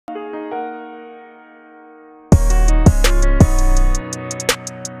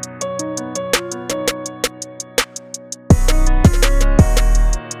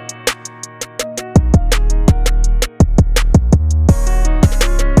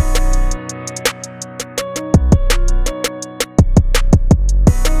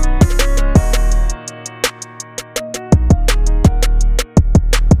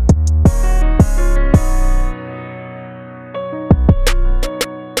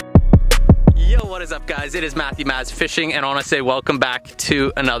What is up, guys? It is Matthew Maz Fishing, and I want to say welcome back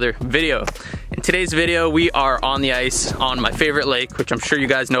to another video. In today's video, we are on the ice on my favorite lake, which I'm sure you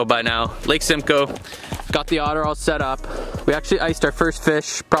guys know by now, Lake Simcoe. Got the otter all set up. We actually iced our first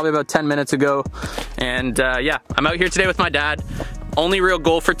fish probably about 10 minutes ago, and yeah, I'm out here today with my dad. Only real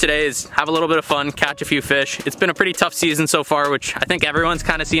goal for today is have a little bit of fun, catch a few fish. It's been a pretty tough season so far, which I think everyone's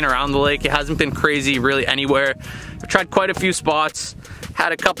kind of seen around the lake. It hasn't been crazy really anywhere. I've tried quite a few spots,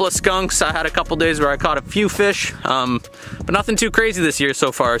 had a couple of skunks. I had a couple days where I caught a few fish, but nothing too crazy this year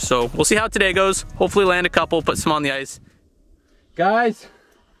so far. So we'll see how today goes. Hopefully land a couple, put some on the ice. Guys,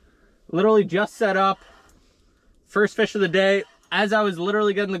 literally just set up. First fish of the day. As I was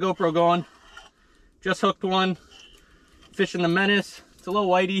literally getting the GoPro going, just hooked one. Fishing the Menace. It's a little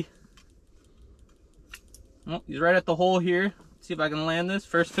whitey. Oh, he's right at the hole here. Let's see if I can land this.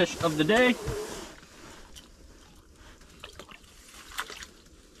 First fish of the day.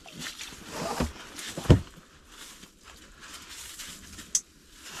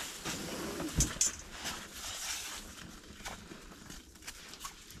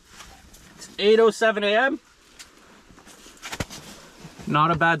 It's 8:07 a.m.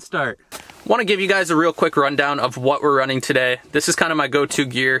 Not a bad start. Want to give you guys a real quick rundown of what we're running today. This is kind of my go-to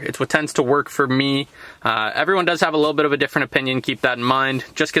gear. It's what tends to work for me. Everyone does have a little bit of a different opinion. Keep that in mind.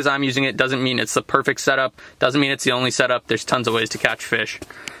 Just because I'm using it doesn't mean it's the perfect setup. Doesn't mean it's the only setup. There's tons of ways to catch fish.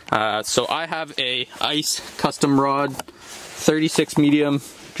 So I have a ice custom rod, 36 medium.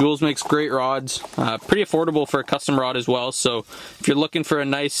 Jules makes great rods. Pretty affordable for a custom rod as well. So if you're looking for a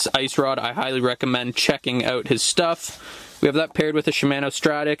nice ice rod, I highly recommend checking out his stuff. We have that paired with a Shimano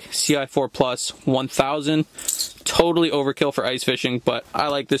Stratic CI4 Plus 1000. Totally overkill for ice fishing, but I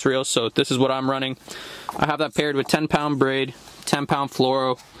like this reel, so this is what I'm running. I have that paired with 10-pound braid, 10-pound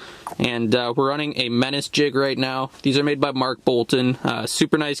fluoro, and we're running a Menace jig right now. These are made by Mark Bolton.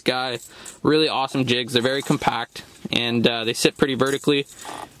 Super nice guy. Really awesome jigs. They're very compact, and they sit pretty vertically.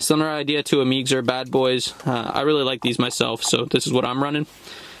 Similar idea to Amigs or Bad Boys. I really like these myself, so this is what I'm running.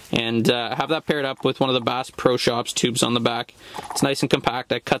 And I have that paired up with one of the Bass Pro Shops tubes on the back. It's nice and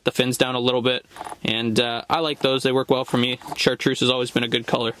compact. I cut the fins down a little bit, and I like those. They work well for me. Chartreuse has always been a good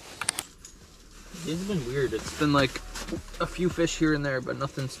color. These have been weird. It's been like a few fish here and there, but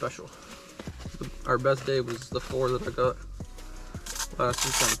nothing special. Our best day was the 4 that I got last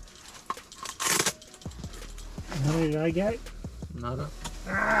weekend. How many did I get? Nada.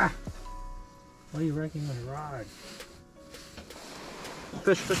 Ah! Why are you wrecking my rod?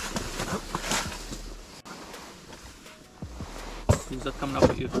 Fish, fish. Who's that coming up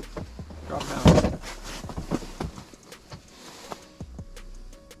at you? Drop down.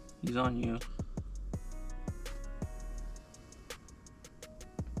 He's on you.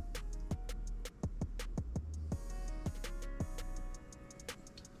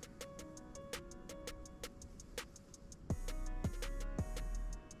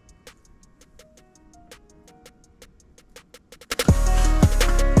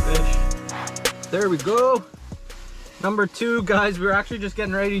 There we go. Number 2, guys. We're actually just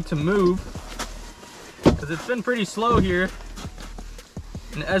getting ready to move because it's been pretty slow here.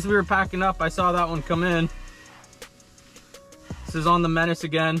 And as we were packing up, I saw that one come in. This is on the Menace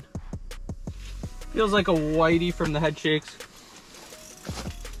again. Feels like a whitey from the head shakes.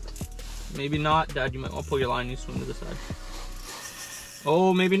 Maybe not. Dad, you might want to pull your line and you swim to the side.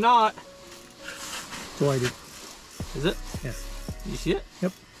 Oh, maybe not. It's whitey. Is it? Yes. You see it?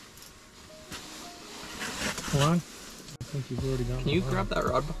 Yep. Hold on. I think you've already got it. Can you grab that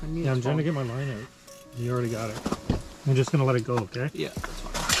rod behind me? Yeah, I'm trying to get my line out. You already got it. I'm just gonna let it go, okay? Yeah, that's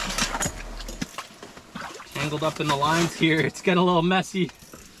fine. Tangled up in the lines here. It's getting a little messy.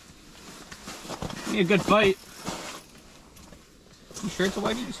 Give me a good bite. You sure it's a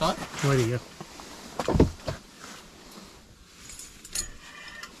whitey? You saw it? Whitey, yeah.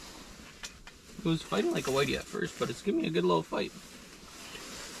 It was fighting like a whitey at first, but it's giving me a good little fight.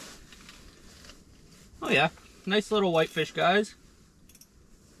 Oh yeah, nice little whitefish, guys.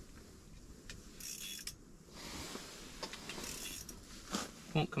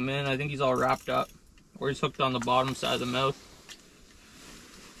 Won't come in. I think he's all wrapped up, or he's hooked on the bottom side of the mouth.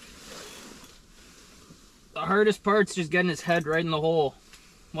 The hardest part's just getting his head right in the hole.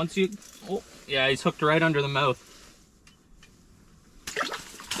 Once you, oh yeah, he's hooked right under the mouth.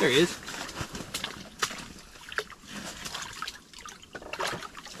 There he is.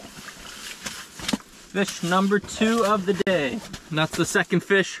 Fish number 2 of the day. And that's the second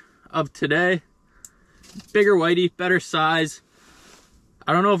fish of today. Bigger whitey, better size.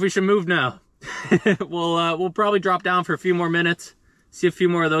 I don't know if we should move now. We'll probably drop down for a few more minutes, see a few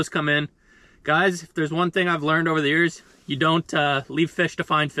more of those come in. Guys, if there's one thing I've learned over the years, you don't leave fish to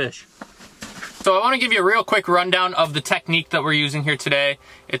find fish. So I want to give you a real quick rundown of the technique that we're using here today.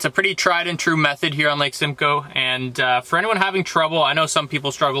 It's a pretty tried and true method here on Lake Simcoe, and for anyone having trouble, I know some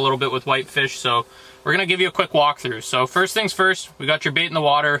people struggle a little bit with whitefish, so we're going to give you a quick walkthrough. So first things first, we got your bait in the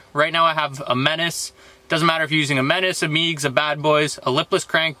water. Right now I have a Menace. Doesn't matter if you're using a Menace, a Meigs, a Bad Boys, a lipless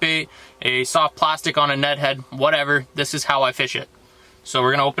crankbait, a soft plastic on a Ned head, whatever. This is how I fish it. So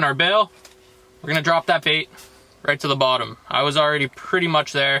we're going to open our bail. We're going to drop that bait right to the bottom. I was already pretty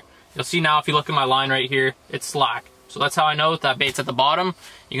much there. You'll see now if you look at my line right here, it's slack. So that's how I know that bait's at the bottom.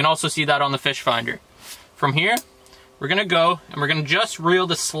 You can also see that on the fish finder. From here, we're gonna go and we're gonna just reel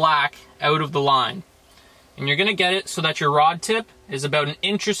the slack out of the line. And you're gonna get it so that your rod tip is about an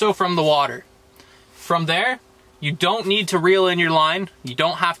inch or so from the water. From there, you don't need to reel in your line. You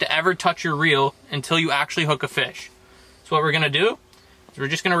don't have to ever touch your reel until you actually hook a fish. So what we're gonna do is we're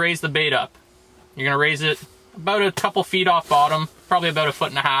just gonna raise the bait up. You're gonna raise it about a couple feet off bottom, probably about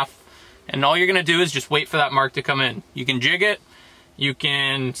 1.5 feet. And all you're gonna do is just wait for that mark to come in. You can jig it, you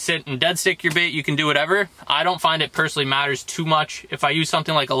can sit and dead stick your bait, you can do whatever. I don't find it personally matters too much. If I use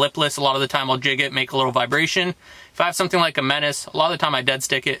something like a lipless, a lot of the time I'll jig it, make a little vibration. If I have something like a Menace, a lot of the time I dead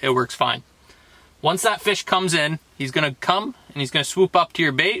stick it, it works fine. Once that fish comes in, he's gonna come and he's gonna swoop up to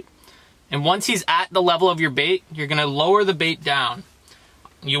your bait. And once he's at the level of your bait, you're gonna lower the bait down.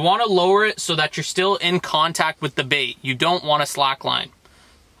 You wanna lower it so that you're still in contact with the bait. You don't want a slack line.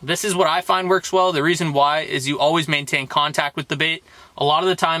 This is what I find works well. The reason why is you always maintain contact with the bait. A lot of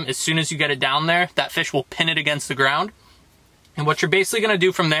the time, as soon as you get it down there, that fish will pin it against the ground. And what you're basically gonna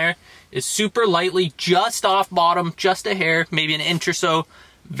do from there is super lightly, just off bottom, just a hair, maybe an inch or so,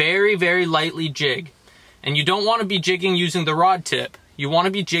 very, very lightly jig. And you don't wanna be jigging using the rod tip. You wanna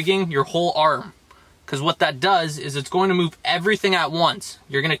be jigging your whole arm. Because what that does is it's going to move everything at once.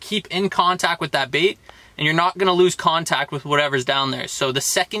 You're gonna keep in contact with that bait, and you're not gonna lose contact with whatever's down there. So the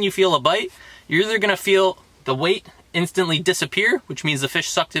second you feel a bite, you're either gonna feel the weight instantly disappear, which means the fish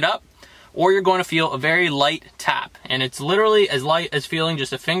sucked it up, or you're going to feel a very light tap. And it's literally as light as feeling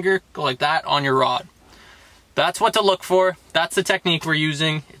just a finger go like that on your rod. That's what to look for. That's the technique we're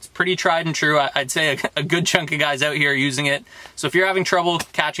using. It's pretty tried and true. I'd say a good chunk of guys out here are using it. So if you're having trouble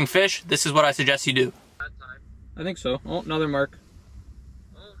catching fish, this is what I suggest you do. I think so. Oh, another mark.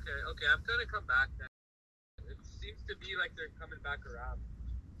 Okay, I'm gonna come back then. It seems to be like they're coming back around.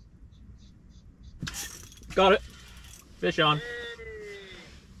 Got it. Fish on. Hey.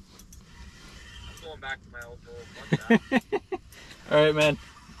 I'm going back to my old hole. Fuck that. All right, man.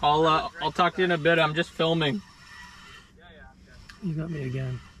 I'll talk to you in a bit. I'm just filming. Yeah, okay. You got me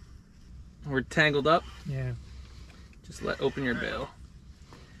again. We're tangled up. Yeah. Just open your bail.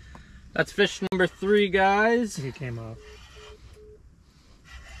 That's fish number 3, guys. It came off.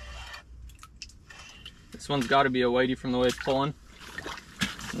 This one's got to be a whitey from the way it's pulling.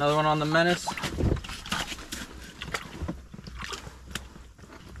 Another one on the Menace.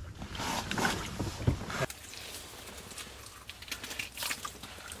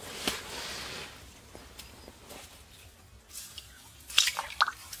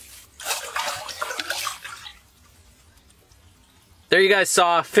 There you guys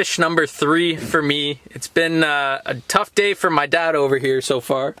saw fish number 3 for me. It's been a tough day for my dad over here so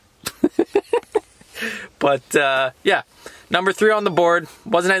far. But yeah, number 3 on the board.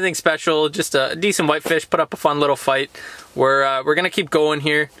 Wasn't anything special, just a decent whitefish, put up a fun little fight. We're gonna keep going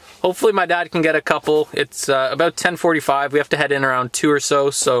here. Hopefully my dad can get a couple. It's about 10:45. We have to head in around 2 or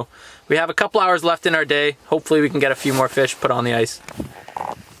so, so we have a couple hours left in our day. Hopefully we can get a few more fish put on the ice.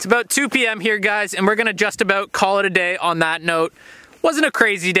 It's about 2 p.m. here, guys, and we're gonna just about call it a day on that note. Wasn't a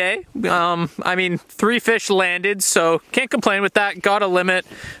crazy day. I mean, 3 fish landed, so can't complain with that. Got a limit.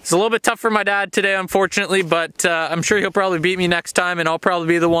 It's a little bit tough for my dad today, unfortunately, but I'm sure he'll probably beat me next time, and I'll probably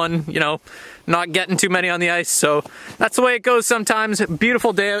be the one, you know, not getting too many on the ice. So that's the way it goes sometimes.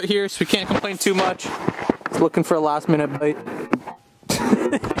 Beautiful day out here, so we can't complain too much. Just looking for a last-minute bite.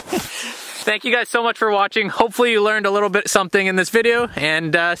 Thank you guys so much for watching. Hopefully you learned a little bit something in this video,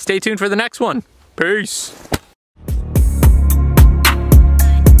 and stay tuned for the next one. Peace.